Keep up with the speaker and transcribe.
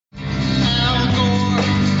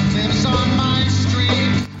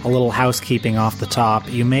A little housekeeping off the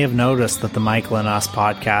top. You may have noticed that the Michael and Us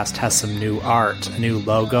podcast has some new art, a new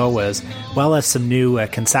logo, as well as some new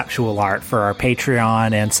conceptual art for our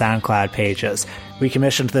Patreon and SoundCloud pages. We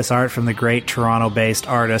commissioned this art from the great Toronto-based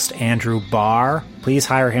artist Andrew Barr. Please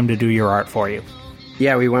hire him to do your art for you.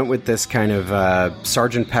 Yeah, we went with this kind of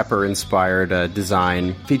Sgt. Pepper-inspired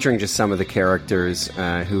design, featuring just some of the characters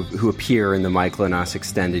who appear in the Michael and Us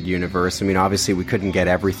extended universe. I mean, obviously, we couldn't get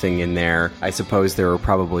everything in there. I suppose there were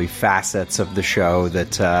probably facets of the show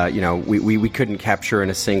that, we couldn't capture in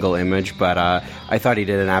a single image, but I thought he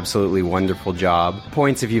did an absolutely wonderful job.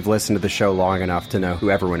 Points if you've listened to the show long enough to know who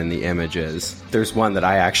everyone in the image is. There's one that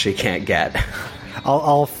I actually can't get.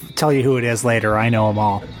 I'll tell you who it is later. I know them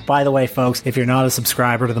all. By the way, folks, if you're not a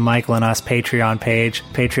subscriber to the Michael and Us Patreon page,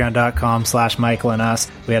 patreon.com/Michael and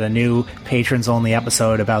Us, we had a new patrons-only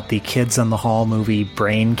episode about the Kids in the Hall movie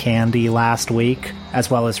Brain Candy last week,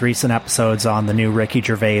 as well as recent episodes on the new Ricky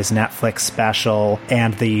Gervais Netflix special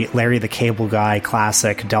and the Larry the Cable Guy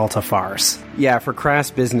classic Delta Farce. Yeah, for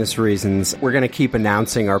crass business reasons, we're going to keep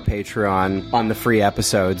announcing our Patreon on the free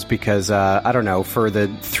episodes because, for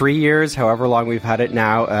the 3 years, however long we've had it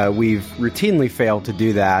now, we've routinely failed to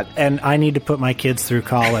do that. And I need to put my kids through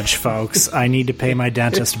college, folks. I need to pay my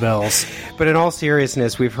dentist bills. But in all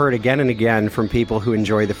seriousness, we've heard again and again from people who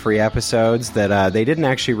enjoy the free episodes that they didn't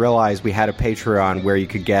actually realize we had a Patreon where you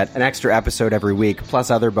could get an extra episode every week,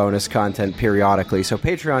 plus other bonus content periodically. So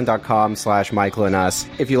patreon.com/Michael and Us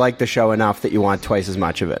if you like the show enough that you want twice as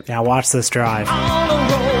much of it. Now watch this drive. On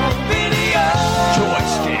the road, video.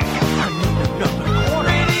 Joystick. I need another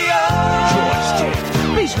corner. Video. Joystick.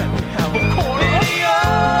 Please let me have a corner. Video.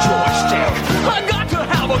 Joystick. I got to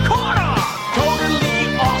have a corner.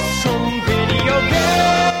 Totally awesome video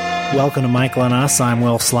game. Welcome to Michael and Us. I'm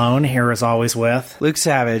Will Sloan, here as always with Luke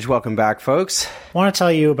Savage. Welcome back, folks. I want to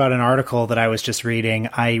tell you about an article that I was just reading.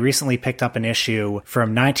 I recently picked up an issue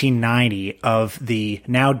from 1990 of the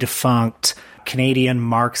now defunct Canadian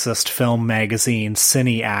Marxist film magazine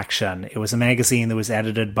Cine Action. It was a magazine that was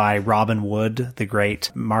edited by Robin Wood, the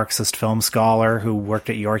great Marxist film scholar who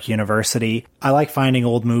worked at York University. I like finding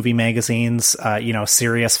old movie magazines,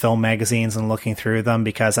 serious film magazines, and looking through them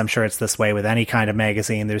because I'm sure it's this way with any kind of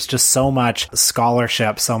magazine. There's just so much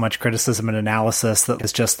scholarship, so much criticism and analysis that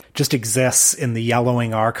is just exists in the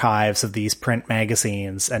yellowing archives of these print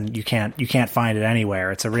magazines, and you can't find it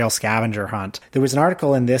anywhere. It's a real scavenger hunt. There was an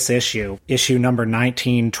article in this issue number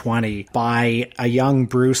 1920, by a young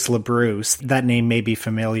Bruce LaBruce. That name may be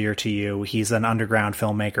familiar to you. He's an underground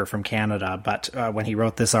filmmaker from Canada, but when he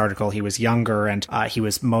wrote this article, he was younger and he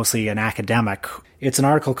was mostly an academic. It's an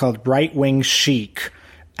article called Right Wing Chic,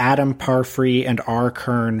 Adam Parfrey and R.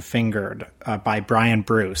 Kern Fingered, by Brian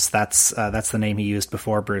Bruce. That's the name he used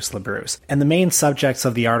before Bruce LaBruce. And the main subjects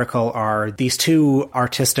of the article are these two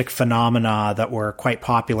artistic phenomena that were quite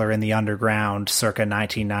popular in the underground circa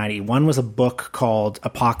 1990. One was a book called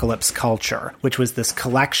Apocalypse Culture, which was this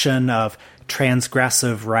collection of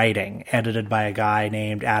transgressive writing edited by a guy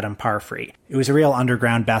named Adam Parfrey. It was a real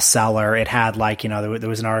underground bestseller. It had there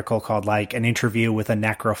was an article called An Interview with a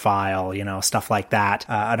Necrophile, stuff like that.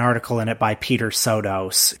 An article in it by Peter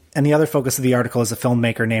Sotos. And the other focus of the article is a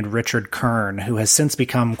filmmaker named Richard Kern, who has since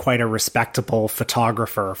become quite a respectable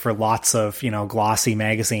photographer for lots of, glossy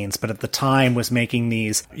magazines, but at the time was making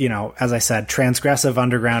these, as I said, transgressive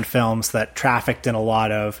underground films that trafficked in a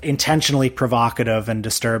lot of intentionally provocative and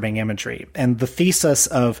disturbing imagery. And the thesis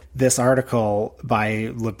of this article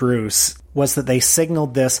by LaBruce was that they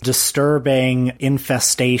signaled this disturbing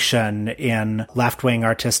infestation in left-wing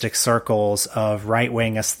artistic circles of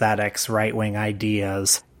right-wing aesthetics, right-wing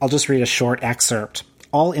ideas. I'll just read a short excerpt.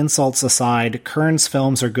 All insults aside, Kern's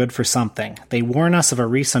films are good for something. They warn us of a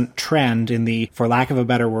recent trend in the, for lack of a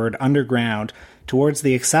better word, underground, towards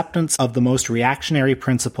the acceptance of the most reactionary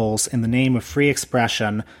principles in the name of free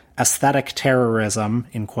expression, aesthetic terrorism,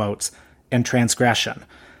 in quotes, and transgression.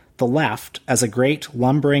 The left, as a great,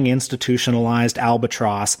 lumbering, institutionalized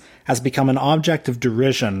albatross, has become an object of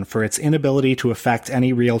derision for its inability to effect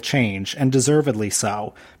any real change, and deservedly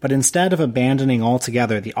so, but instead of abandoning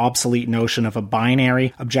altogether the obsolete notion of a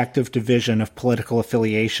binary, objective division of political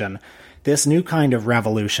affiliation, this new kind of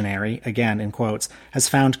revolutionary, again in quotes, has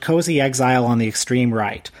found cozy exile on the extreme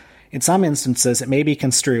right. In some instances, it may be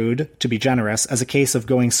construed, to be generous, as a case of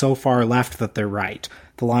going so far left that they're right.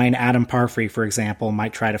 The line Adam Parfrey, for example,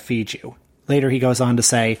 might try to feed you. Later he goes on to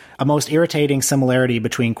say, a most irritating similarity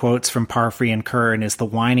between quotes from Parfrey and Kern is the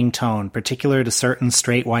whining tone, particular to certain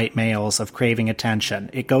straight white males of craving attention.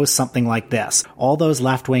 It goes something like this. All those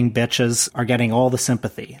left-wing bitches are getting all the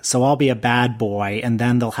sympathy, so I'll be a bad boy, and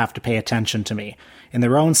then they'll have to pay attention to me. In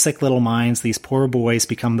their own sick little minds, these poor boys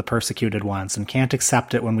become the persecuted ones and can't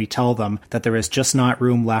accept it when we tell them that there is just not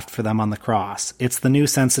room left for them on the cross. It's the new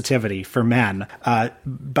sensitivity for men.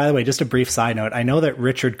 By the way, just a brief side note, I know that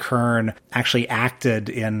Richard Kern actually acted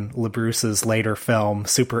in LaBruce's later film,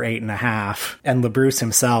 Super 8.5, and LaBruce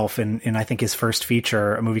himself, in I think his first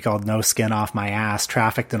feature, a movie called No Skin Off My Ass,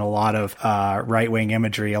 trafficked in a lot of right-wing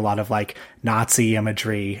imagery, a lot of like Nazi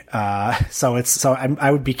imagery. So I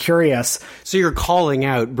would be curious. So you're calling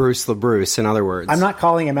out Bruce LaBruce, in other words. I'm not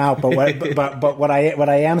calling him out, but what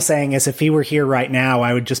I am saying is, if he were here right now,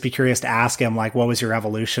 I would just be curious to ask him, like, what was your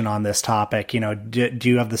evolution on this topic? You know, do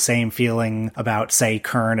you have the same feeling about, say,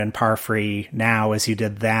 Kern and Parfrey now as you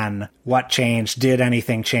did then? What changed? Did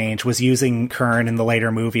anything change? Was using Kern in the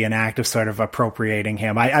later movie an act of sort of appropriating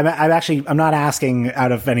him? I'm not asking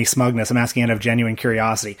out of any smugness. I'm asking out of genuine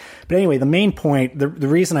curiosity. But anyway, the main point, the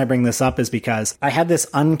reason I bring this up is because I had this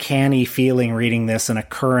uncanny feeling reading this in a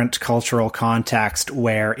current cultural context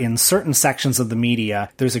where in certain sections of the media,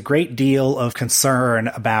 there's a great deal of concern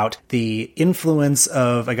about the influence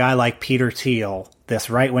of a guy like Peter Thiel, this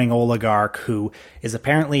right-wing oligarch who is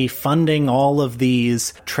apparently funding all of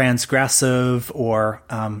these transgressive or,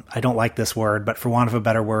 I don't like this word, but for want of a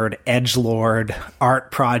better word, edgelord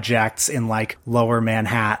art projects in like lower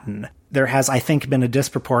Manhattan. There has, I think, been a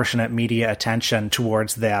disproportionate media attention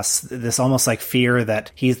towards this almost like fear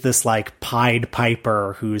that he's this like Pied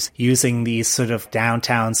Piper who's using these sort of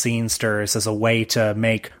downtown scenesters as a way to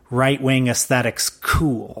make right-wing aesthetics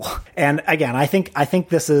cool. And again, I think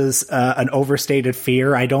this is an overstated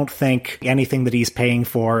fear. I don't think anything that he's paying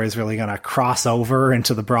for is really going to cross over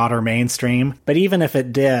into the broader mainstream. But even if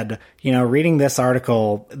it did, you know, reading this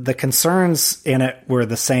article, the concerns in it were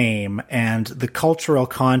the same and the cultural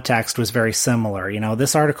context was very similar. You know,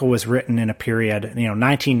 this article was written in a period,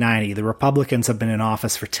 1990. The Republicans have been in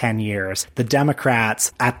office for 10 years. The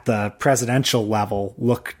Democrats at the presidential level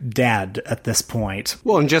look dead at this point.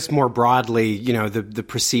 Well, and just more broadly, the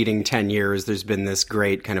preceding 10 years, there's been this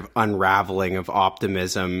great kind of unraveling of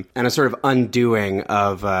optimism and a sort of undoing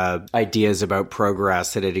of ideas about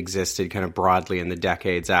progress that had existed kind of broadly in the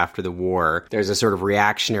decades after the war. There's a sort of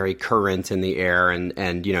reactionary current in the air,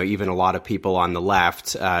 and even a lot of people on the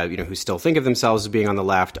left, who still think of themselves as being on the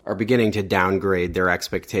left, are beginning to downgrade their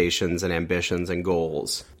expectations and ambitions and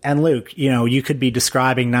goals. And Luke, you could be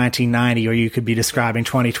describing 1990 or you could be describing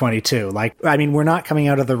 2022. We're not coming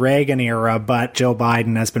out of the Reagan era, but Joe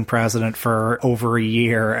Biden has been president for over a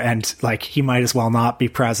year and he might as well not be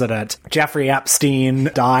president. Jeffrey Epstein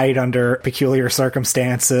died under peculiar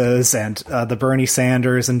circumstances, and the Bernie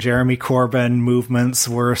Sanders and Jeremy Corbyn movements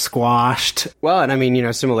were squashed. Well,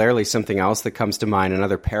 and similarly, something else that comes to mind,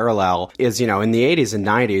 another parallel is, in the 80s and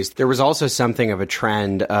 90s, there was also something of a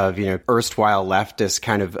trend of, erstwhile leftists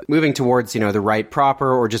kind of moving towards, the right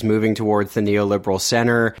proper or just moving towards the neoliberal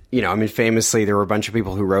center. Famously, there were a bunch of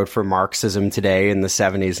people who wrote for Marxism Today in the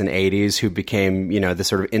 70s and 80s who became, the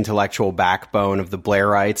sort of intellectual backbone of the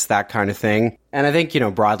Blairites, that kind of thing. And I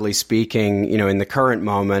think, broadly speaking, in the current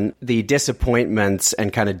moment, the disappointments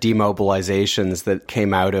and kind of demobilizations that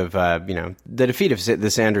came out of, the defeat of the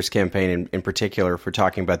Sanders campaign in particular, for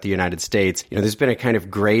talking about the United States, there's been a kind of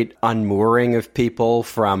great unmooring of people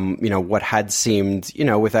from, what had seemed,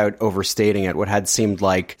 without overstating it, what had seemed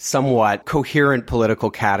like somewhat coherent political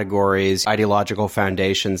categories, ideological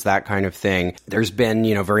foundations, that kind of thing. There's been,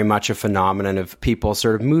 very much a phenomenon of people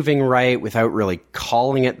sort of moving right without really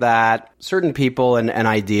calling it that. Certain people and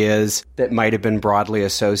ideas that might have been broadly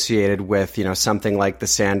associated with, something like the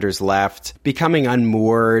Sanders left, becoming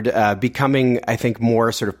unmoored, becoming, I think,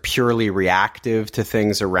 more sort of purely reactive to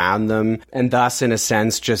things around them, and thus, in a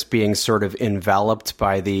sense, just being sort of enveloped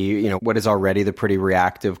by the, what is already the pretty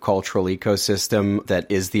reactive cultural ecosystem that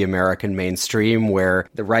is the American mainstream, where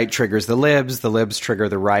the right triggers the libs trigger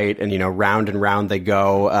the right, and, round and round they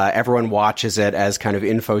go. Everyone watches it as kind of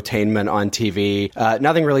infotainment on TV.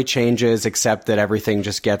 Nothing really changes, except that everything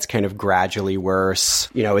just gets kind of gradually worse.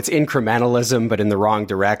 It's incrementalism, but in the wrong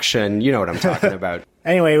direction. You know what I'm talking about.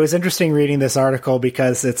 Anyway, it was interesting reading this article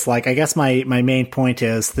because it's like, I guess my main point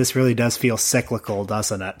is this really does feel cyclical,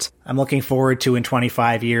 doesn't it? I'm looking forward to in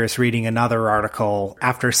 25 years reading another article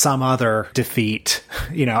after some other defeat,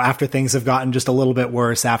 after things have gotten just a little bit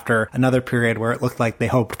worse, after another period where it looked like they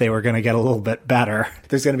hoped they were going to get a little bit better.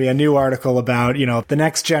 There's going to be a new article about, the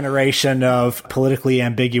next generation of politically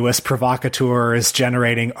ambiguous provocateurs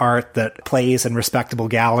generating art that plays in respectable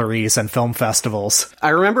galleries and film festivals. I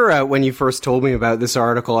remember when you first told me about this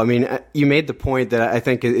article, I mean, you made the point that I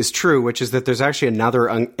think is true, which is that there's actually another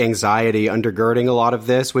anxiety undergirding a lot of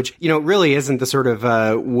this, which, really isn't the sort of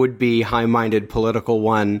would-be high-minded political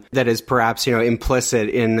one that is perhaps, implicit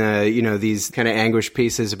in, these kind of anguish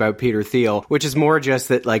pieces about Peter Thiel, which is more just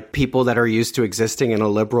that, like, people that are used to existing in a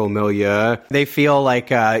liberal milieu, they feel like,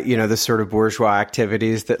 the sort of bourgeois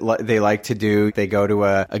activities that they like to do. They go to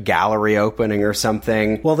a gallery opening or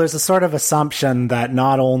something. Well, there's a sort of assumption that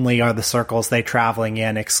not only are the circles they traveling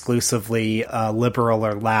in exclusively liberal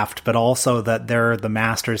or left, but also that they're the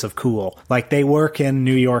masters of cool. Like, they work in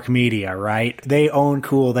New York media, right? They own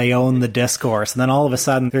cool, they own the discourse, and then all of a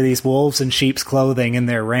sudden there are these wolves in sheep's clothing in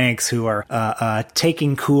their ranks who are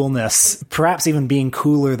taking coolness, perhaps even being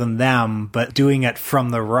cooler than them, but doing it from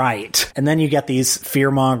the right. And then you get these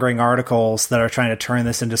fear-mongering articles that are trying to turn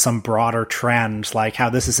this into some broader trend, like how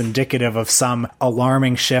this is indicative of some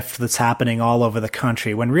alarming shift that's happening all over the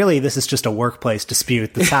country, when really this is just a workplace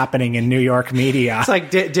dispute that's happening in New York media. It's like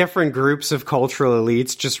different groups of cultural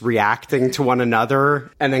elites just reacting to one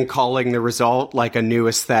another and then calling the result like a new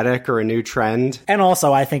aesthetic or a new trend. And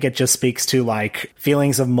also, I think it just speaks to like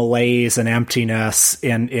feelings of malaise and emptiness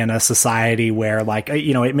in a society where, like,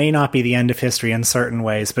 it may not be the end of history in certain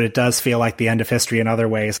ways, but it does feel like the end of history in other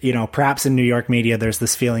ways. Perhaps in New York media, there's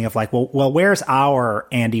this feeling of like, well, where's our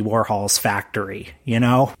Andy Warhol's factory?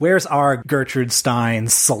 Where's our Gertrude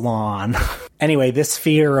Stein's salon? Anyway, this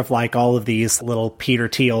fear of like all of these little Peter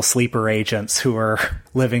Thiel sleeper agents who are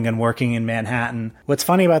living and working in Manhattan. What's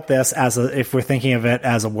funny about this, if we're thinking of it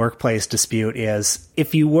as a workplace dispute, is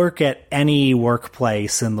if you work at any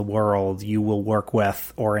workplace in the world, you will work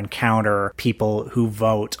with or encounter people who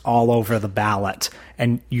vote all over the ballot.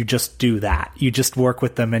 And you just do that. You just work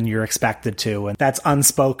with them and you're expected to. And that's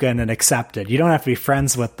unspoken and accepted. You don't have to be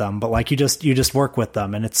friends with them, but like you just work with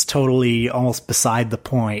them. And it's totally almost beside the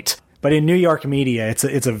point. But in New York media, it's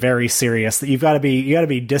a very serious. You got to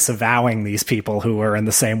be disavowing these people who are in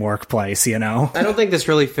the same workplace. I don't think this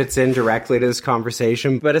really fits in directly to this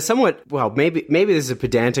conversation, but a somewhat, well, maybe this is a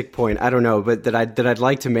pedantic point. I don't know, but that I'd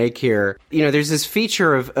like to make here. There's this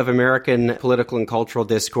feature of American political and cultural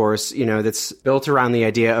discourse, that's built around the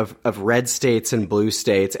idea of red states and blue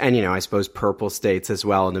states, and I suppose purple states as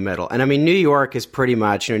well in the middle. And I mean, New York is pretty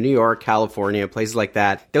much, New York, California, places like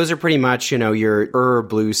that. Those are pretty much, your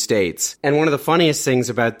blue states. And one of the funniest things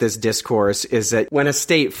about this discourse is that when a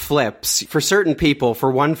state flips, for certain people, for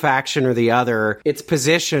one faction or the other, its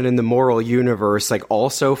position in the moral universe like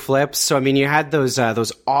also flips. So I mean, you had those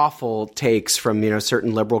awful takes from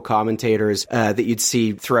certain liberal commentators that you'd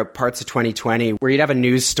see throughout parts of 2020, where you'd have a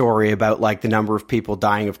news story about like the number of people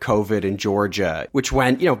dying of COVID in Georgia, which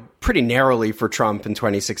went pretty narrowly for Trump in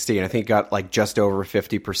 2016. I think got like just over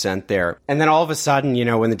 50% there. And then all of a sudden,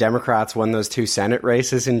 when the Democrats won those 2 Senate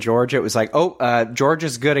races in Georgia, it was like,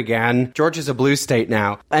 Georgia's good again. Georgia's a blue state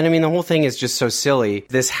now. And I mean, the whole thing is just so silly,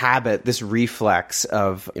 this habit, this reflex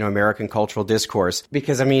of, American cultural discourse.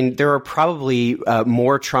 Because I mean, there are probably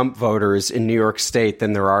more Trump voters in New York State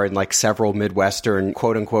than there are in like several Midwestern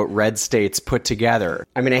quote unquote red states put together.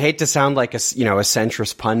 I mean, I hate to sound like a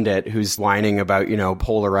centrist pundit who's whining about,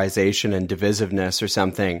 polarization and divisiveness or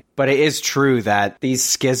something. But it is true that these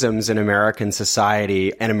schisms in American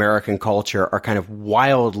society and American culture are kind of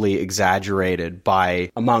wildly exaggerated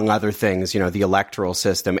by, among other things, the electoral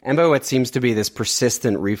system, and by what seems to be this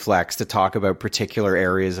persistent reflex to talk about particular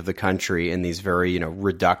areas of the country in these very,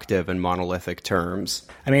 reductive and monolithic terms.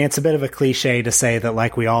 I mean, it's a bit of a cliche to say that,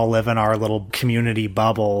 like, we all live in our little community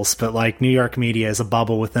bubbles, but, like, New York media is a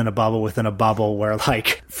bubble within a bubble within a bubble where,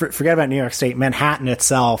 like, forget about New York State, Manhattan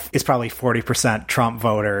itself is probably 40% Trump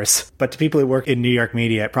voters. But to people who work in New York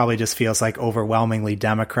media, it probably just feels like overwhelmingly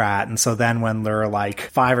Democrat. And so then when there are, like,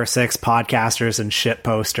 5 or 6 podcasters and shit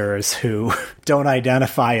posters who don't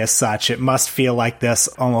identify as such, it must feel like this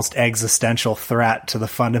almost existential threat to the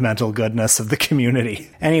fundamental goodness of the community.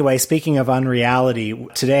 Anyway, speaking of unreality,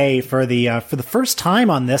 today for the first time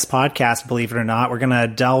on this podcast, believe it or not, we're going to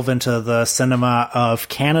delve into the cinema of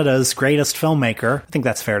Canada's greatest filmmaker. I think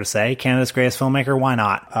that's fair to say. Canada's greatest filmmaker. Why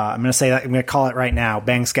not? I'm going to say that. I'm going to call it right now.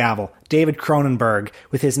 Bang Scavel. David Cronenberg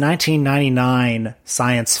with his 1999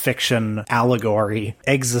 science fiction allegory,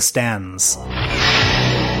 Existenz.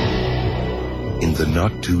 In the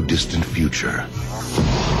not-too-distant future,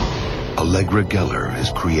 Allegra Geller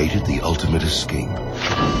has created the ultimate escape.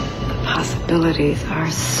 The possibilities are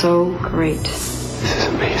so great. This is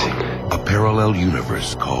amazing. A parallel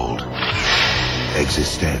universe called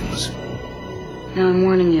Existenz. Now I'm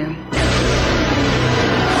warning you.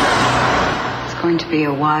 It's going to be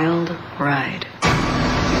a wild ride.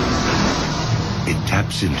 It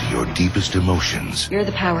taps into your deepest emotions. You're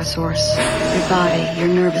the power source. Your body, your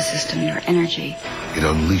nervous system, your energy. It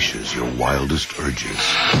unleashes your wildest urges.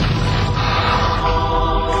 I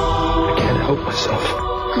can't help myself.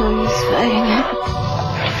 I'm saying it.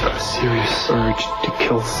 I've got a serious urge to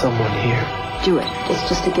kill someone here. Do it. It's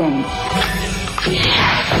just a game.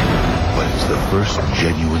 But it's the first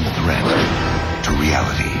genuine threat to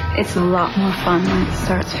reality. It's a lot more fun when it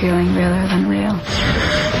starts feeling realer than real.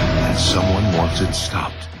 And someone wants it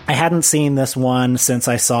stopped. I hadn't seen this one since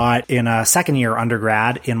I saw it in a second-year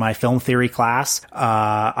undergrad in my film theory class.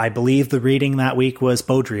 I believe the reading that week was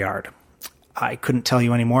Baudrillard. I couldn't tell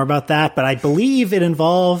you any more about that, but I believe it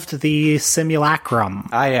involved the simulacrum.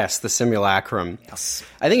 Ah, yes, the simulacrum. Yes.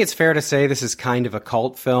 I think it's fair to say this is kind of a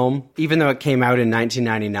cult film. Even though it came out in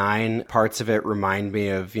 1999, parts of it remind me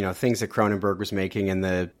of, things that Cronenberg was making in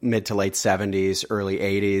the mid to late 70s, early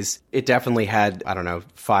 80s. It definitely had,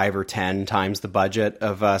 5 or 10 times the budget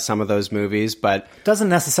of some of those movies, but... Doesn't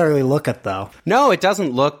necessarily look it, though. No, it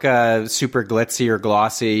doesn't look super glitzy or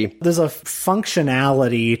glossy. There's a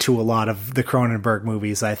functionality to a lot of the Cronenberg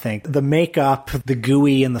movies, I think. The makeup, the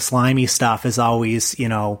gooey and the slimy stuff is always,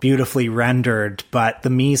 beautifully rendered, but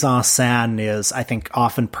the mise-en-scène is, I think,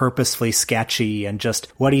 often purposefully sketchy, and just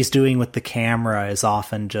what he's doing with the camera is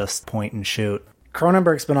often just point and shoot.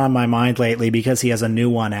 Cronenberg's been on my mind lately because he has a new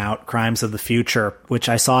one out, Crimes of the Future, which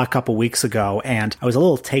I saw a couple weeks ago, and I was a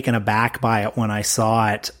little taken aback by it when I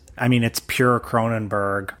saw it. I mean, it's pure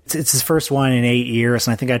Cronenberg. It's his first one in 8 years,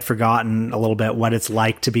 and I think I'd forgotten a little bit what it's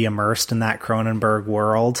like to be immersed in that Cronenberg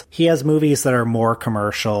world. He has movies that are more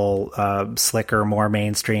commercial, slicker, more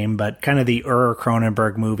mainstream, but kind of the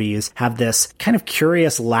Cronenberg movies have this kind of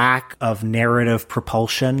curious lack of narrative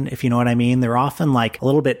propulsion, if you know what I mean. They're often like a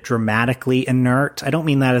little bit dramatically inert. I don't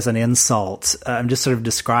mean that as an insult. I'm just sort of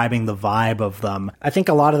describing the vibe of them. I think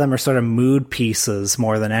a lot of them are sort of mood pieces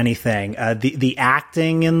more than anything. The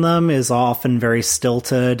acting in them is often very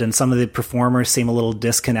stilted, and some of the performers seem a little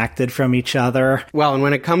disconnected from each other. Well, and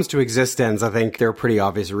when it comes to Existenz, I think there are pretty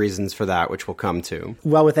obvious reasons for that, which we'll come to.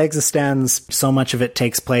 Well, with Existenz, so much of it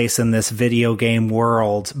takes place in this video game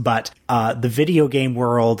world, but the video game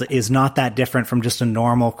world is not that different from just a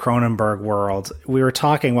normal Cronenberg world. We were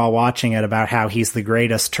talking while watching it about how he's the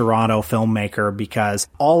greatest Toronto filmmaker because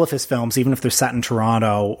all of his films, even if they're set in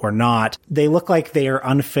Toronto or not, they look like they are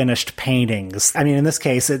unfinished paintings. I mean, in this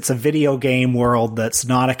case, it's a video game world that's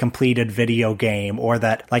not a completed video game, or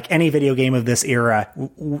that, like any video game of this era,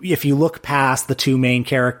 if you look past the two main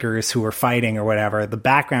characters who are fighting or whatever, the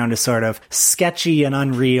background is sort of sketchy and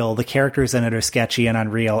unreal. The characters in it are sketchy and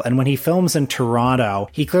unreal. And when he films in Toronto,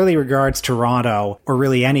 he clearly regards Toronto, or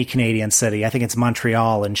really any Canadian city, I think it's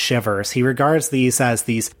Montreal and Shivers, he regards these as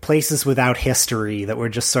these places without history that were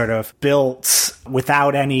just sort of built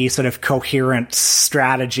without any sort of coherent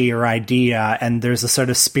strategy or idea, and there's a sort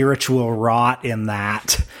of spiritual rot in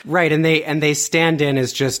that. Right, and they stand in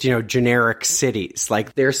as just, generic cities.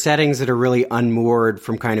 Like, they're settings that are really unmoored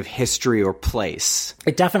from kind of history or place.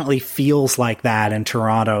 It definitely feels like that in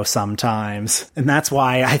Toronto sometimes. And that's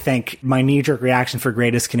why I think my knee-jerk reaction for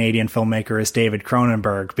greatest Canadian filmmaker is David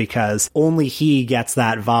Cronenberg, because only he gets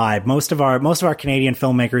that vibe. Most of our Canadian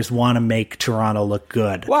filmmakers want to make Toronto look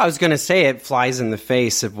good. Well, I was going to say it flies in the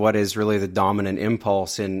face of what is really the dominant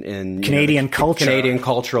impulse in Canadian culture. Canadian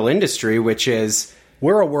cultural industry, which is...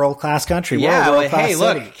 We're a world-class country. Yeah, we're a world-class hey,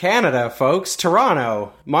 city. Look, Canada, folks,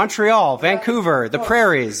 Toronto, Montreal, Vancouver, the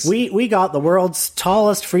prairies. We got the world's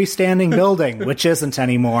tallest freestanding building, which isn't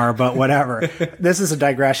anymore, but whatever. This is a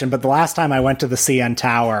digression, but the last time I went to the CN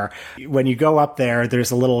Tower, when you go up there, there's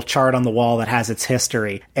a little chart on the wall that has its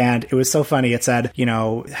history, and it was so funny. It said,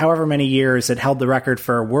 however many years it held the record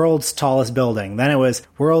for world's tallest building. Then it was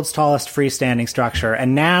world's tallest freestanding structure,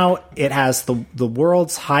 and now it has the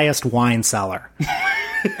world's highest wine cellar.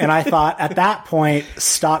 And I thought, at that point,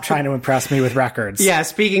 stop trying to impress me with records. Yeah,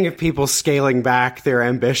 speaking of people scaling back their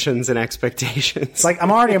ambitions and expectations. It's like,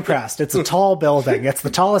 I'm already impressed. It's a tall building. It's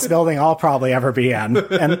the tallest building I'll probably ever be in.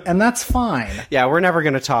 And that's fine. Yeah, we're never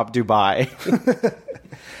going to top Dubai.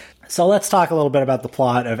 So let's talk a little bit about the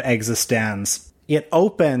plot of Existenz. It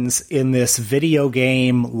opens in this video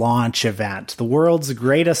game launch event. The world's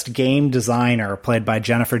greatest game designer, played by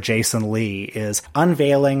Jennifer Jason Leigh, is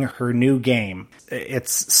unveiling her new game.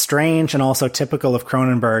 It's strange and also typical of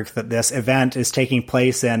Cronenberg that this event is taking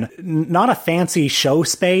place in not a fancy show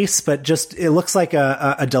space, but just it looks like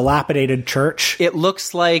a dilapidated church. It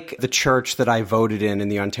looks like the church that I voted in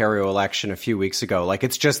the Ontario election a few weeks ago. Like,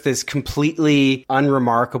 it's just this completely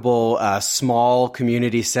unremarkable, small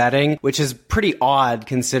community setting, which is pretty odd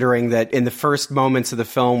considering that in the first moments of the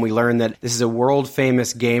film, we learn that this is a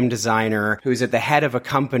world-famous game designer who's at the head of a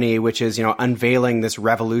company which is, unveiling this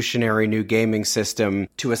revolutionary new gaming system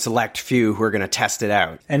to a select few who are going to test it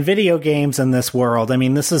out. And video games in this world, I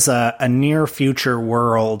mean, this is a near future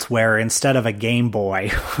world where instead of a Game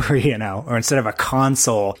Boy, or instead of a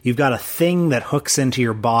console, you've got a thing that hooks into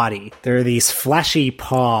your body. There are these fleshy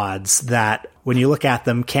pods that, when you look at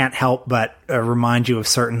them, can't help but remind you of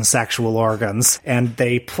certain sexual organs. And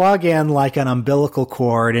they plug in like an umbilical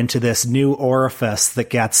cord into this new orifice that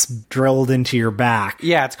gets drilled into your back.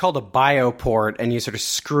 Yeah, it's called a bioport, and you sort of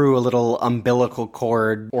screw a little umbilical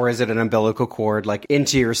cord, or is it an umbilical cord, like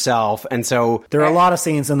into yourself. And so there are a lot of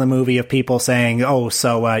scenes in the movie of people saying, oh,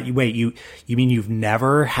 so wait, you mean you've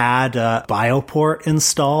never had a bioport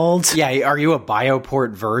installed? Yeah, are you a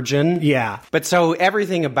bioport virgin? Yeah. But so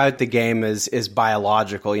everything about the game is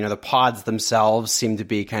biological. The pods themselves seem to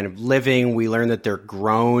be kind of living. We learn that they're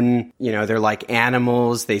grown. They're like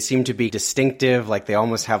animals. They seem to be distinctive, like they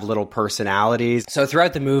almost have little personalities. So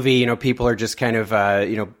throughout the movie, people are just kind of,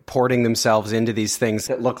 porting themselves into these things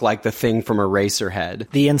that look like the thing from Eraserhead.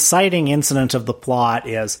 The inciting incident of the plot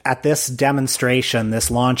is at this demonstration,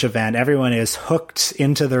 this launch event, everyone is hooked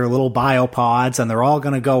into their little biopods and they're all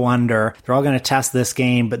going to go under. They're all going to test this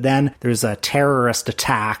game, but then there's a terrorist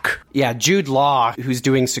attack. Yeah, Jude Law, who's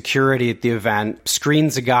doing security at the event,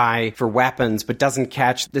 screens a guy for weapons, but doesn't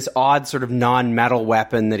catch this odd sort of non-metal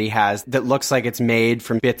weapon that he has that looks like it's made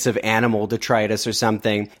from bits of animal detritus or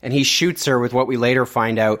something. And he shoots her with what we later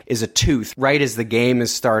find out is a tooth right as the game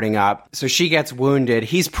is starting up. So she gets wounded.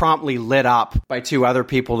 He's promptly lit up by two other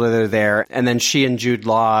people that are there. And then she and Jude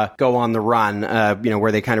Law go on the run,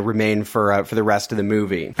 where they kind of remain for the rest of the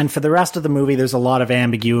movie. And for the rest of the movie, there's a lot of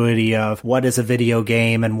ambiguity of what is a video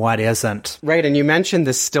game and what isn't. Right, and you mentioned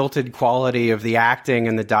the stilted quality of the acting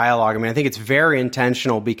and the dialogue. I mean, I think it's very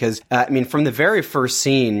intentional because, from the very first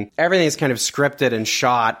scene, everything's kind of scripted and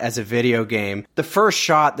shot as a video game. The first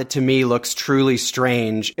shot that to me looks truly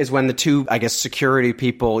strange is when the two, security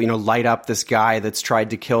people, light up this guy that's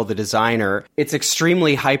tried to kill the designer. It's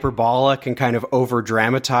extremely hyperbolic and kind of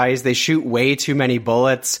over-dramatized. They shoot way too many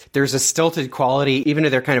bullets. There's a stilted quality even to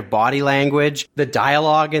their kind of body language. The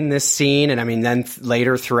dialogue in this scene, and then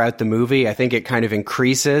later throughout the movie, I think it kind of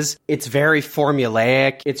increases. It's very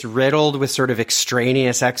formulaic. It's riddled with sort of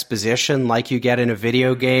extraneous exposition like you get in a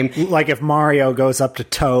video game. Like if Mario goes up to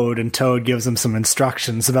Toad and Toad gives him some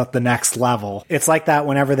instructions about the next level. It's like that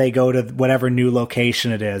whenever they go to whatever new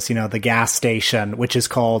location it is, the gas station, which is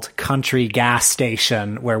called Country Gas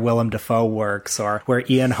Station, where Willem Dafoe works, or where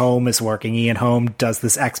Ian Holm is working. Ian Holm does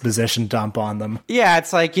this exposition dump on them. Yeah,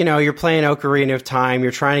 it's like, you're playing Ocarina of Time,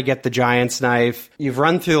 you're trying to get the Giant's Knife, you've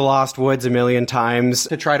run through the Lost Woods a million times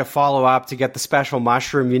to try to follow up to get the special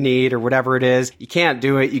mushroom you need or whatever it is. You can't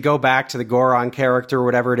do it. You go back to the Goron character or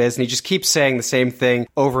whatever it is, and you just keep saying the same thing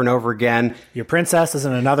over and over again. Your princess is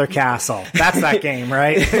in another castle. That's that game,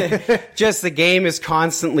 right? Just the game is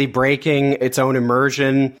constantly breaking its own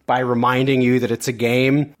immersion by reminding you that it's a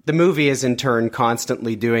game. The movie is in turn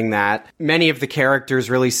constantly doing that. Many of the characters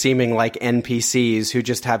really seeming like NPCs who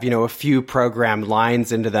just have, a few programmed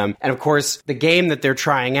lines into them. And of course, the game that they're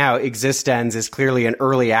trying out, Existenz, is clearly an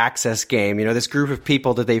early access game. This group of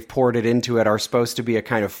people that they've ported into it are supposed to be a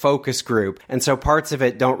kind of focus group. And so parts of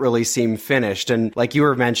it don't really seem finished. And like you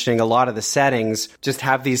were mentioning, a lot of the settings just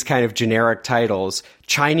have these kind of generic titles.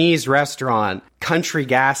 Chinese restaurant, country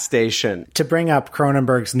gas station. To bring up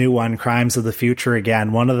Cronenberg's new one, Crimes of the Future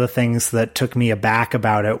again, one of the things that took me aback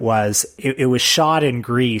about it was it was shot in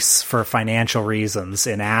Greece for financial reasons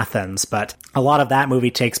in Athens, but a lot of that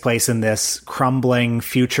movie takes place in this crumbling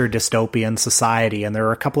future dystopian society, and there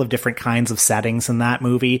are a couple of different kinds of settings in that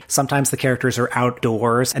movie. Sometimes the characters are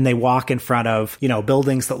outdoors and they walk in front of,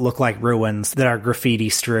 buildings that look like ruins that are graffiti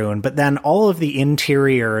strewn, but then all of the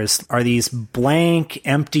interiors are these blank,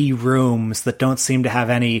 blank, empty rooms that don't seem to have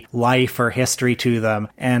any life or history to them.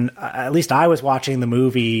 And at least I was watching the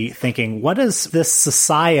movie thinking, what is this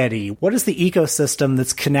society? What is the ecosystem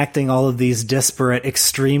that's connecting all of these disparate,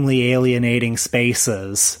 extremely alienating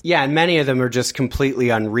spaces? Yeah, and many of them are just completely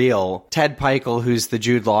unreal. Ted Pikel, who's the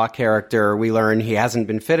Jude Law character, we learn he hasn't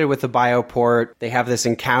been fitted with a bioport. They have this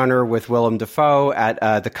encounter with Willem Dafoe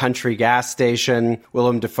at the country gas station.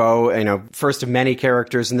 Willem Dafoe, first of many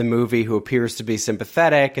characters in the movie who appears to be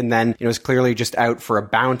sympathetic, and then, is clearly just out for a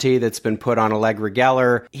bounty that's been put on Allegra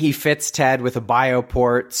Geller. He fits Ted with a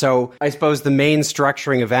bioport. So I suppose the main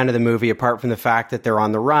structuring event of the movie, apart from the fact that they're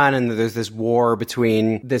on the run and there's this war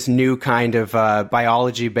between this new kind of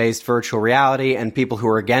biology-based virtual reality and people who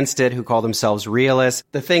are against it, who call themselves realists.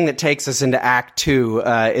 The thing that takes us into Act 2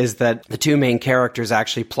 is that the two main characters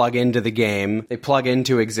actually plug into the game. They plug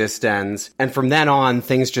into Existenz. And from then on,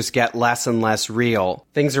 things just get less and less real.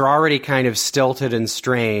 Things are already kind of stilted and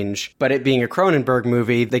strange, but it being a Cronenberg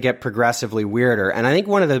movie, they get progressively weirder. And I think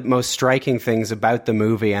one of the most striking things about the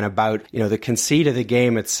movie and about, the conceit of the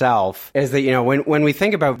game itself is that, when we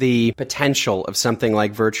think about the potential of something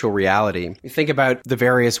like virtual reality, you think about the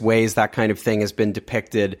various ways that kind of thing has been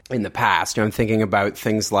depicted in the past. I'm thinking about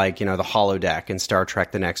things like, the holodeck in Star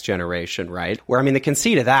Trek The Next Generation, right? Where, the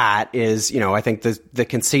conceit of that is, I think the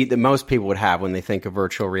conceit that most people would have when they think of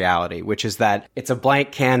virtual reality, which is that it's a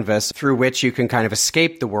blank canvas through which you can kind of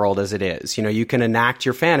escape the world as it is. You can enact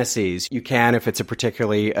your fantasies. You can, if it's a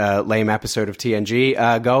particularly lame episode of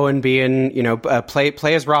TNG, go and be in,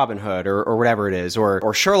 play as Robin Hood or whatever it is,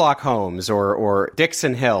 or Sherlock Holmes or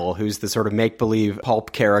Dixon Hill, who's the sort of make-believe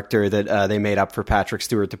pulp character that they made up for Patrick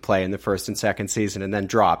Stewart to play in the first and second season and then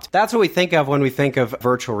dropped. That's what we think of when we think of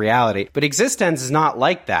virtual reality. But Existenz is not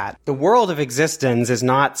like that. The world of Existenz is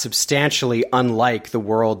not substantially unlike the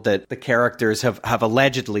world that the characters have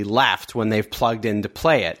allegedly left when they've plugged in to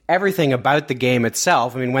play it. Everything about the game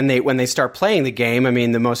itself, when they start playing the game,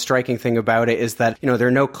 the most striking thing about it is that, there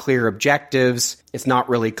are no clear objectives. It's not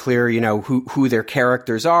really clear, who their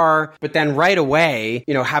characters are. But then right away,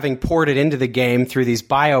 having ported into the game through these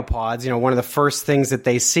biopods, one of the first things that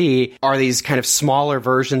they see are these kind of smaller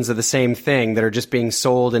versions of the same thing that are just being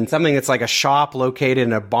sold in something that's like a shop located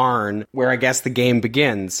in a barn where I guess the game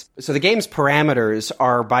begins. So the game's parameters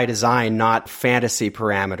are by design not fantasy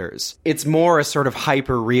parameters. It's more a sort of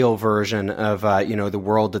hyper-real version of, the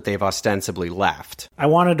world that they've ostensibly left. I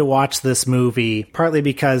wanted to watch this movie partly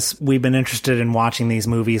because we've been interested in watching these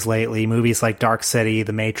movies lately, movies like Dark City,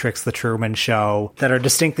 The Matrix, The Truman Show, that are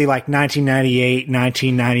distinctly like 1998,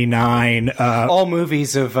 1999. All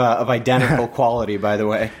movies of identical quality, by the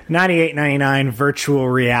way. 98, 99 virtual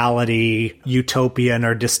reality, utopian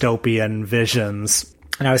or dystopian visions.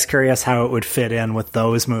 And I was curious how it would fit in with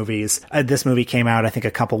those movies. This movie came out, I think,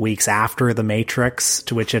 a couple weeks after The Matrix,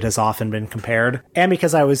 to which it has often been compared. And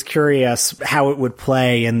because I was curious how it would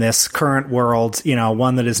play in this current world,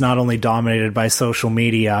 one that is not only dominated by social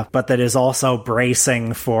media, but that is also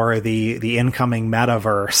bracing for the incoming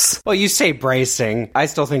metaverse. Well, you say bracing. I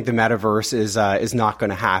still think the metaverse is not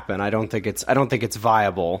going to happen. I don't think it's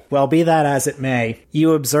viable. Well, be that as it may,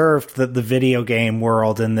 you observed that the video game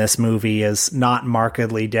world in this movie is not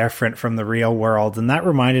markedly different from the real world, and that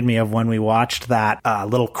reminded me of when we watched that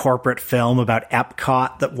little corporate film about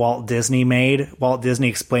Epcot that Walt Disney made. Walt Disney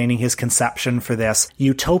explaining his conception for this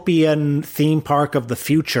utopian theme park of the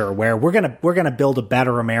future, where we're gonna build a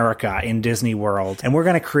better America in Disney World, and we're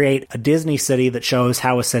gonna create a Disney city that shows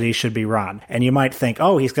how a city should be run. And you might think,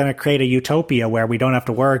 oh, he's gonna create a utopia where we don't have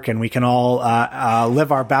to work and we can all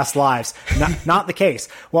live our best lives. Not the case.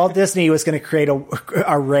 Walt Disney was going to create a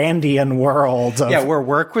Randian world. Where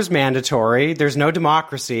work was mandatory. There's no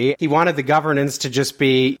democracy. He wanted the governance to just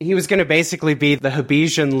be, he was going to basically be the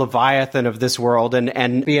Hobbesian Leviathan of this world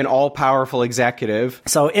and be an all-powerful executive.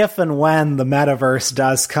 So if and when the metaverse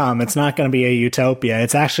does come, it's not going to be a utopia.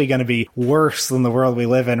 It's actually going to be worse than the world we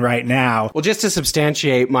live in right now. Well, just to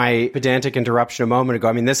substantiate my pedantic interruption a moment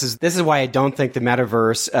ago, this is why I don't think the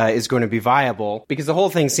metaverse is going to be viable, because the whole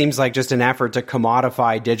thing seems like just an effort to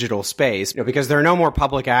commodify digital space, because there are no more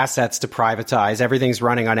public assets to privatize. Everything's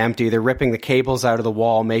running on empty. They're ripping the cables out of the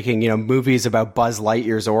wall, making, movies about Buzz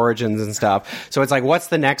Lightyear's origins and stuff. So it's like, what's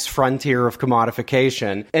the next frontier of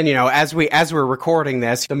commodification? And, as we're recording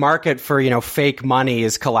this, the market for, fake money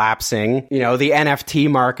is collapsing. The NFT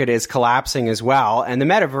market is collapsing as well. And the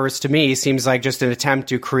metaverse, to me, seems like just an attempt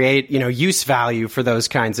to create, use value for those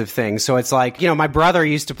kinds of things. So it's like, my brother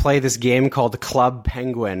used to play this game called Club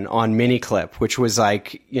Penguin on Miniclip, which was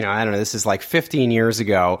like, I don't know, this is like 15 years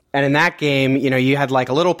ago. And in that game, you had like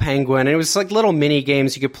a little penguin, and it was like little mini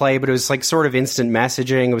games you could play, but it was like sort of instant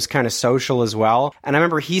messaging. It was kind of social as well. And I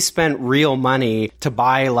remember he spent real money to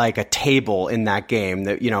buy like a table in that game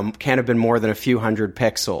that, can't have been more than a few hundred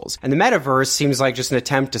pixels. And the metaverse seems like just an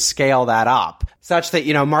attempt to scale that up, such that,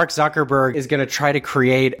 Mark Zuckerberg is going to try to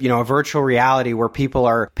create, a virtual reality where people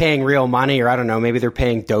are paying real money, or I don't know, maybe they're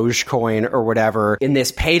paying Dogecoin or whatever, in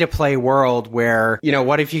this pay-to-play world where,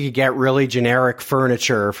 what if you could get really generic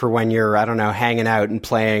furniture for when you're, I don't know, hanging out and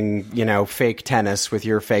playing, fake tennis with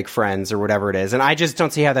your fake friends or whatever it is. And I just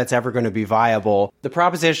don't see how that's ever going to be viable. The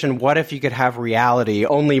proposition, what if you could have reality,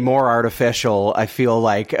 only more artificial, I feel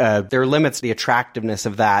like there limits the attractiveness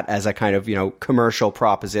of that as a kind of, commercial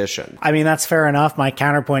proposition. I mean, that's fair enough. My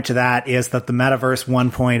counterpoint to that is that the Metaverse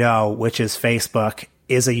 1.0, which is Facebook,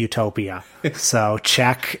 is a utopia. So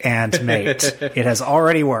check and mate. It has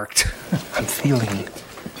already worked. I'm feeling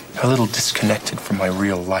a little disconnected from my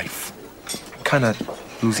real life. Kind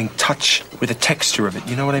of losing touch with the texture of it.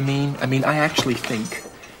 You know what I mean? I actually think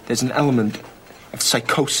there's an element of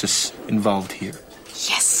psychosis involved here.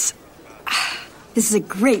 Yes. This is a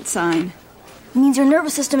great sign. It means your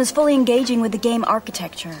nervous system is fully engaging with the game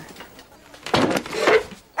architecture.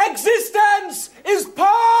 Existence is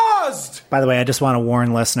paused! By the way, I just want to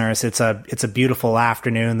warn listeners, it's a beautiful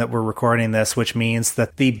afternoon that we're recording this, which means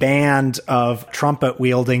that the band of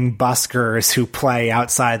trumpet-wielding buskers who play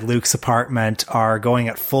outside Luke's apartment are going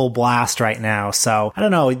at full blast right now. So, I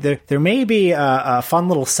don't know, there may be a fun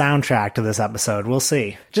little soundtrack to this episode. We'll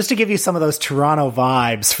see. Just to give you some of those Toronto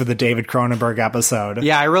vibes for the David Cronenberg episode.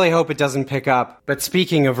 Yeah, I really hope it doesn't pick up. But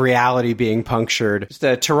speaking of reality being punctured, just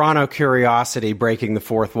a Toronto curiosity breaking the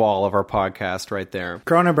fourth wall of our podcast right there.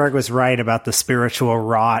 Cronenberg was right about the spiritual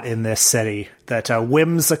rot in this city, that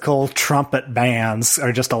whimsical trumpet bands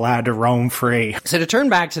are just allowed to roam free. So to turn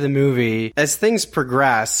back to the movie, as things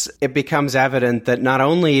progress, it becomes evident that not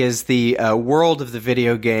only is the world of the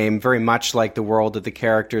video game very much like the world of the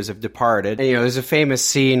characters of Departed. And, there's a famous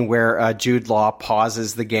scene where Jude Law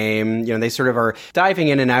pauses the game. They sort of are diving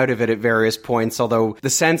in and out of it at various points, although the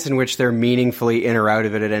sense in which they're meaningfully in or out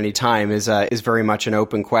of it at any time is very much an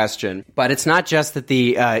open question. But it's not just that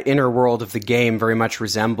the inner world of the game very much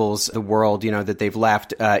resembles the world, that they've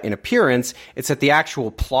left in appearance. It's that the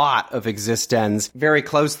actual plot of Existenz very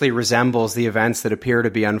closely resembles the events that appear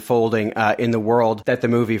to be unfolding in the world that the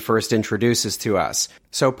movie first introduces to us.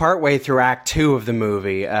 So partway through Act 2 of the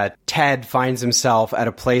movie, Ted finds himself at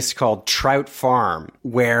a place called Trout Farm,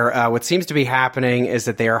 where what seems to be happening is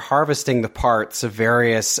that they are harvesting the parts of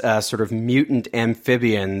various sort of mutant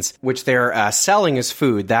amphibians, which they're selling as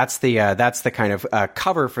food. That's the kind of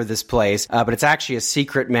cover for this place, but it's actually a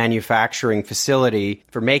secret manufacturing facility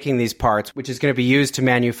for making these parts, which is going to be used to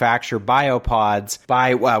manufacture biopods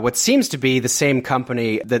by what seems to be the same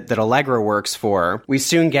company that Allegra works for. We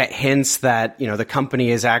soon get hints that, the company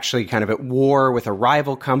is actually kind of at war with a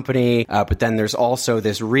rival company, but then there's also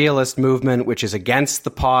this realist movement which is against the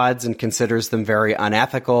pods and considers them very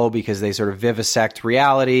unethical because they sort of vivisect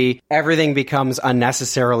reality. Everything becomes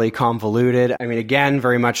unnecessarily convoluted. Again,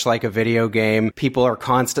 very much like a video game, people are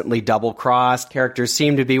constantly double-crossed. Characters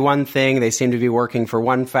seem to be one thing, they seem to be working for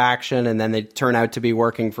one faction, and then they turn out to be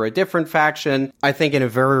working for a different faction. I think in a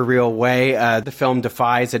very real way, the film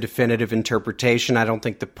defies a definitive interpretation. I don't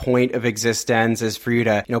think the point of Existenz is for you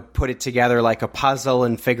to, put it together like a puzzle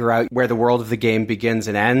and figure out where the world of the game begins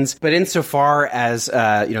and ends. But insofar as,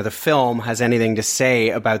 the film has anything to say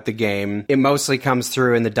about the game, it mostly comes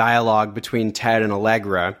through in the dialogue between Ted and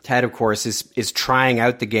Allegra. Ted, of course, is trying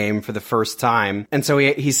out the game for the first time. And so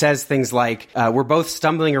he says things like, we're both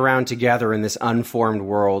stumbling around together in this unformed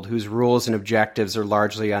world whose rules and objectives are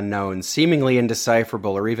largely unknown, seemingly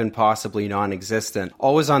indecipherable or even possibly non-existent,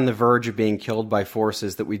 always on the verge of being killed by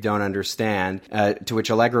forces that we don't understand. To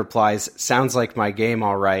which Allegra replies, sounds like my game,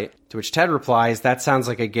 all right. To which Ted replies, that sounds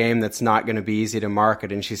like a game that's not going to be easy to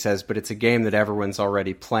market. And she says, but it's a game that everyone's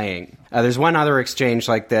already playing. There's one other exchange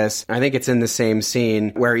like this. I think it's in the same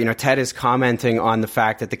scene where, Ted is commenting on the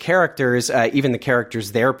fact that the characters, even the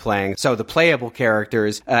characters they're playing, so the playable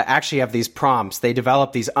characters, actually have these prompts. They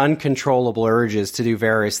develop these uncontrollable urges to do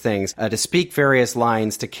various things, to speak various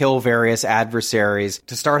lines, to kill various adversaries,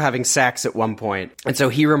 to start having sex at one point. And so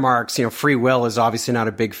he remarks, free will is obviously not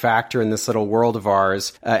a big factor in this little world of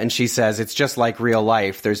ours. And she she says it's just like real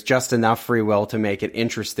life. There's just enough free will to make it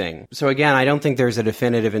interesting. So again, I don't think there's a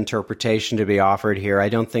definitive interpretation to be offered here. I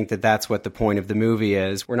don't think that that's what the point of the movie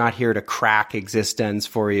is. We're not here to crack existence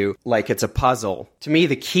for you like it's a puzzle. To me,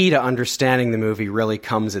 the key to understanding the movie really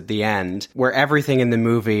comes at the end, where everything in the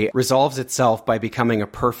movie resolves itself by becoming a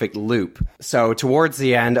perfect loop. So towards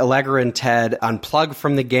the end, Allegra and Ted unplug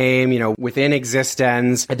from the game. Within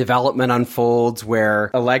existence, a development unfolds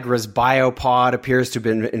where Allegra's biopod appears to have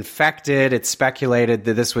been infected. It's speculated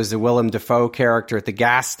that this was the Willem Dafoe character at the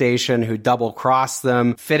gas station who double-crossed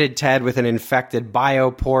them, fitted Ted with an infected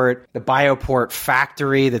bioport. The bioport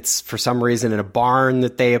factory that's for some reason in a barn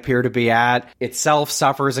that they appear to be at itself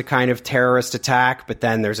suffers a kind of terrorist attack, but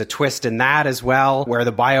then there's a twist in that as well, where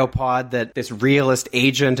the biopod that this realist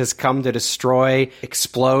agent has come to destroy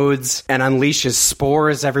explodes and unleashes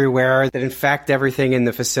spores everywhere that infect everything in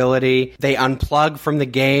the facility. They unplug from the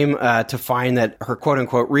game to find that her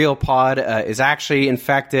quote-unquote real pod is actually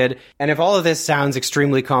infected. And if all of this sounds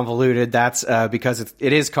extremely convoluted, that's because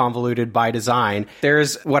it is convoluted by design.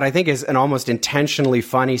 There's what I think is an almost intentionally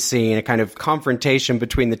funny scene, a kind of confrontation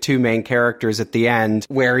between the two main characters at the end,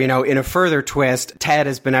 where, in a further twist, Ted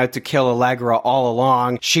has been out to kill Allegra all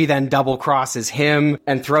along. She then double-crosses him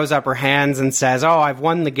and throws up her hands and says, "Oh, I've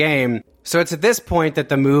won the game." So it's at this point that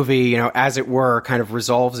the movie, as it were, kind of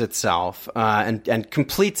resolves itself and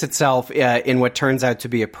completes itself in what turns out to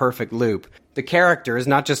be a perfect loop. The characters,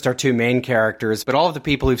 not just our two main characters, but all of the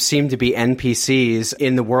people who seem to be NPCs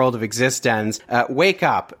in the world of existence, wake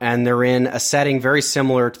up, and they're in a setting very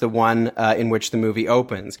similar to the one in which the movie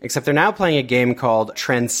opens. Except they're now playing a game called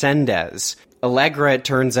Transcendez. Allegra, it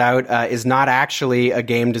turns out, is not actually a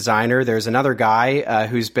game designer. There's another guy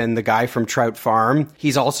who's been the guy from Trout Farm.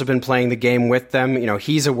 He's also been playing the game with them.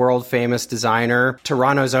 He's a world-famous designer.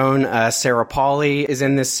 Toronto's own Sarah Pauly is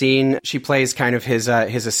in this scene. She plays kind of his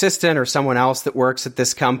assistant or someone else that works at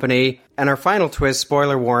this company. And our final twist,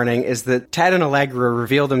 spoiler warning, is that Ted and Allegra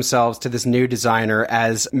reveal themselves to this new designer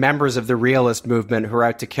as members of the realist movement who are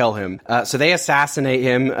out to kill him. So they assassinate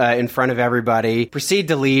him in front of everybody, proceed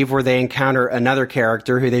to leave where they encounter another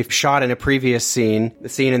character who they've shot in a previous scene, the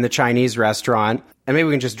scene in the Chinese restaurant. And maybe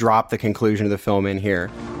we can just drop the conclusion of the film in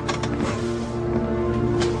here.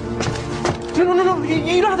 No.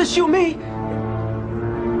 You don't have to shoot me.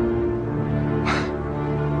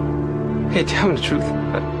 Hey, tell me the truth.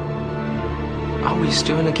 Are we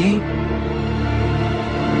still in a game?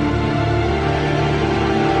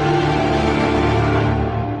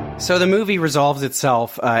 So the movie resolves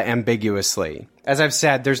itself ambiguously. As I've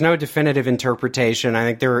said, there's no definitive interpretation. I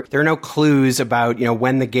think there are no clues about,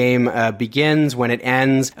 when the game begins, when it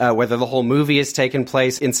ends, whether the whole movie is taken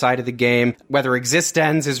place inside of the game, whether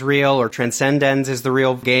existence is real or transcendence is the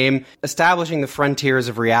real game. Establishing the frontiers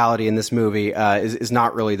of reality in this movie is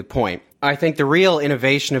not really the point. I think the real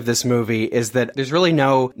innovation of this movie is that there's really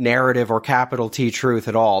no narrative or capital T truth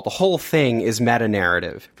at all. The whole thing is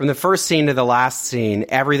meta-narrative. From the first scene to the last scene,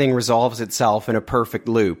 everything resolves itself in a perfect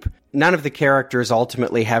loop. None of the characters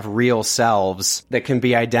ultimately have real selves that can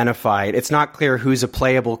be identified. It's not clear who's a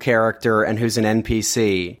playable character and who's an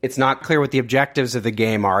NPC. It's not clear what the objectives of the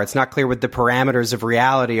game are. It's not clear what the parameters of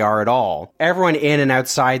reality are at all. Everyone in and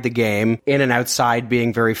outside the game, in and outside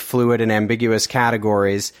being very fluid and ambiguous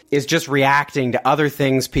categories, is just reacting to other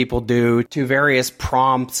things people do, to various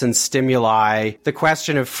prompts and stimuli, the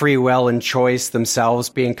question of free will and choice themselves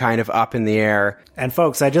being kind of up in the air. And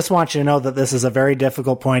folks, I just want you to know that this is a very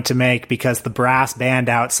difficult point to make because the brass band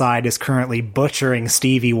outside is currently butchering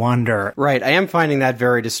Stevie Wonder. Right, I am finding that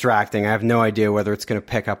very distracting. I have no idea whether it's going to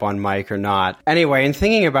pick up on mic or not. Anyway, in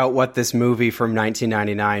thinking about what this movie from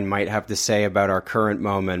 1999 might have to say about our current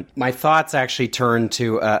moment, my thoughts actually turned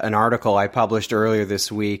to an article I published earlier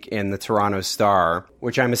this week in the Toronto Star,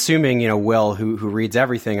 which I'm assuming, Will, who reads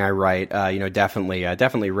everything I write,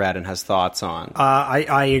 definitely read and has thoughts on.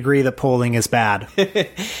 I agree that polling is bad.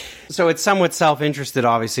 So it's somewhat self-interested,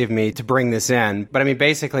 obviously, of me to bring this in. But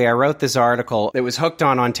basically, I wrote this article that was hooked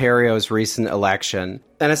on Ontario's recent election.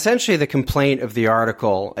 And essentially the complaint of the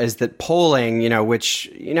article is that polling, which,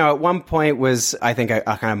 at one point was, I think, a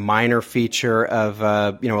kind of minor feature of,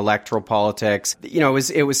 electoral politics,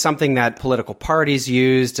 it was something that political parties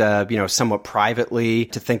used, somewhat privately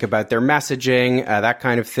to think about their messaging, that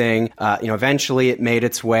kind of thing. Eventually it made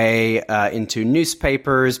its way into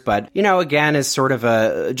newspapers, but, again, as sort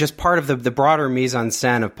of just part of the broader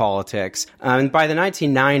mise-en-scène of politics. And by the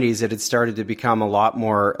 1990s, it had started to become a lot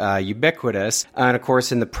more ubiquitous. And of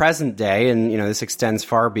course, in the present day, and this extends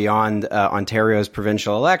far beyond Ontario's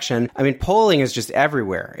provincial election, I mean, polling is just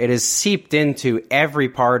everywhere. It is seeped into every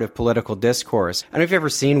part of political discourse. I don't know if you've ever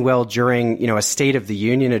seen, Will, during, a State of the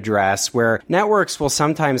Union address, where networks will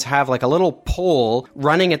sometimes have like a little poll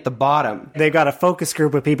running at the bottom. They've got a focus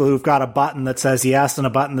group of people who've got a button that says yes and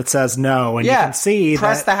a button that says no. And you can see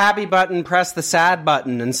press the happy button, press the sad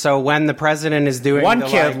button. And so when the president is doing one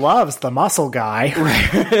kid loves the muscle guy.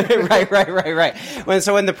 Right.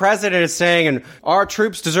 When the president is saying, and our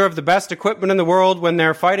troops deserve the best equipment in the world when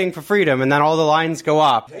they're fighting for freedom, and then all the lines go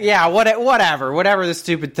up. Yeah, whatever the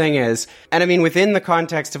stupid thing is. And I mean, within the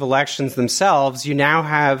context of elections themselves, you now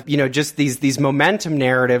have, just these momentum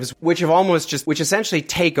narratives, which essentially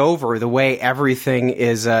take over the way everything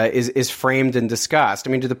is framed and discussed.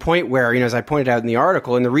 I mean, to the point where, as I pointed out in the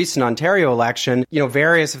article, in the recent Ontario election,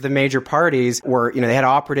 various of the major parties were, they had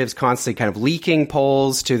operatives constantly kind of leaking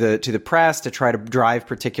polls to the press to try to drive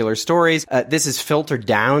particular stories. This is filtered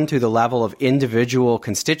down to the level of individual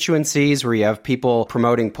constituencies, where you have people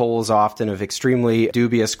promoting polls often of extremely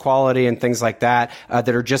dubious quality and things like that, that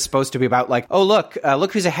are just supposed to be about like, oh, look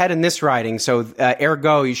who's ahead in this riding, so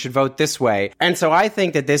ergo, you should vote this way. And so I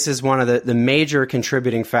think that this is one of the major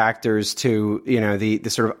contributing factors to, the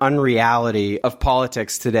sort of unreality of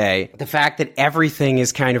politics today. The fact that everything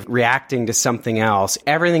is kind of reacting to something else.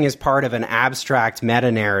 Everything is part of an abstract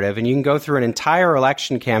meta-narrative, and you can go through an entire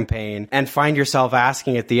election campaign and find yourself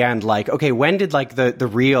asking at the end, like, okay, when did like the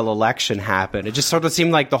real election happen? It just sort of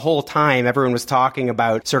seemed like the whole time everyone was talking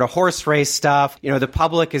about sort of horse race stuff. The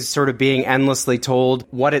public is sort of being endlessly told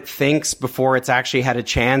what it thinks before it's actually had a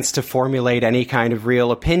chance to formulate any kind of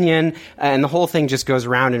real opinion. And the whole thing just goes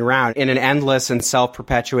round and round in an endless and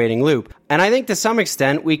self-perpetuating loop. And I think to some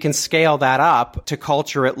extent we can scale that up to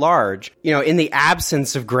culture at large. In the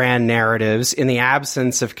absence of grand narratives, in the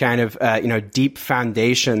absence of kind of, deep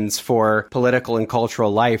foundations for political and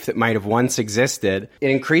cultural life that might have once existed, it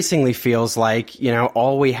increasingly feels like,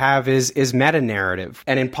 all we have is meta-narrative.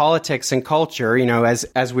 And in politics and culture,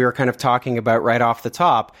 as we were kind of talking about right off the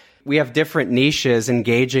top, we have different niches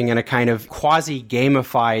engaging in a kind of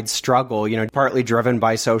quasi-gamified struggle, partly driven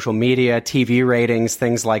by social media, TV ratings,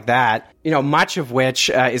 things like that, much of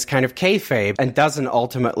which is kind of kayfabe and doesn't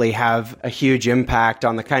ultimately have a huge impact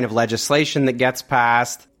on the kind of legislation that gets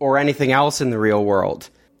passed or anything else in the real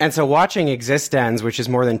world. And so watching Existenz, which is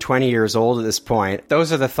more than 20 years old at this point,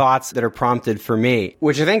 those are the thoughts that are prompted for me,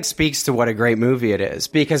 which I think speaks to what a great movie it is.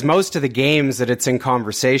 Because most of the games that it's in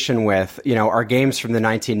conversation with, are games from the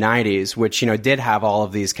 1990s, which, did have all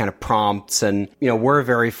of these kind of prompts and, were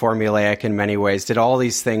very formulaic in many ways, did all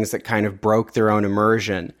these things that kind of broke their own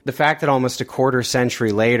immersion. The fact that almost a quarter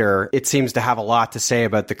century later, it seems to have a lot to say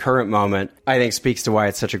about the current moment, I think speaks to why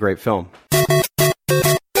it's such a great film.